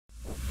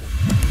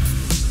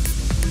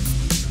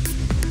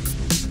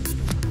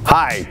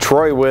Hi,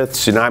 Troy with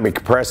Tsunami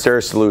Compressed Air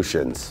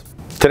Solutions.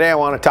 Today I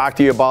want to talk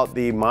to you about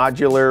the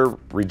Modular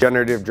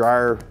Regenerative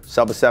Dryer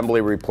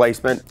subassembly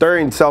replacement.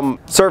 During some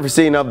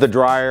servicing of the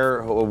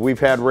dryer,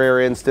 we've had rare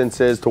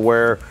instances to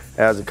where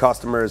as a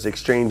customer is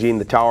exchanging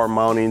the tower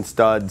mounting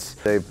studs,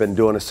 they've been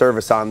doing a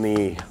service on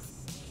the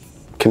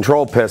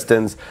control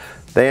pistons,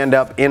 they end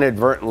up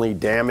inadvertently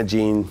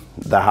damaging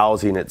the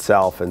housing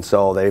itself, and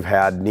so they've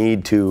had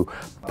need to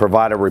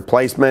provide a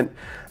replacement,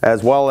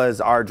 as well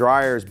as our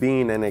dryers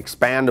being an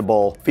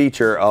expandable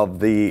feature of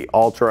the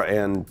Ultra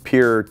and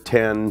Pure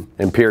 10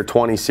 and Pure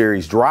 20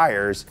 series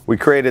dryers. We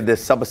created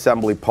this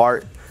subassembly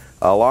part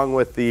along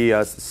with the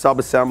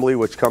subassembly,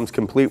 which comes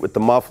complete with the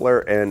muffler,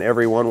 and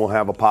everyone will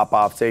have a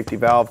pop-off safety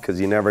valve because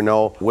you never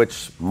know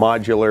which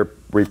modular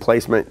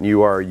replacement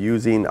you are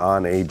using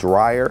on a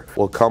dryer.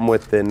 Will come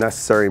with the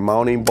necessary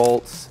mounting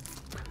bolts,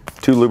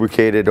 2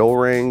 lubricated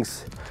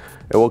O-rings.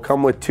 It will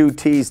come with 2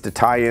 T's to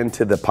tie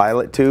into the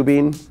pilot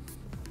tubing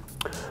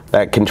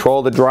that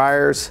control the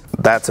dryers.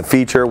 That's a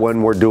feature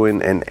when we're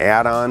doing an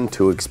add-on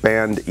to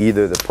expand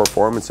either the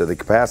performance or the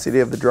capacity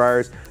of the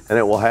dryers, and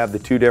it will have the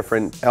 2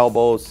 different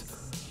elbows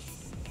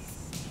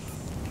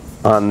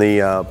on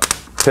the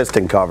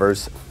piston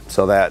covers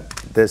so that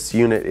this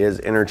unit is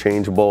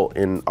interchangeable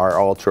in our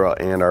Ultra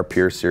and our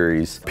Pure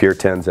Series, Pure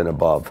 10s and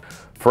above.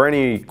 For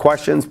any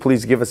questions,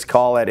 please give us a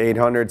call at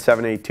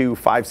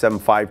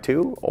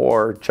 800-782-5752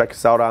 or check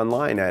us out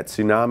online at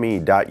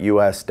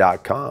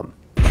tsunami.us.com.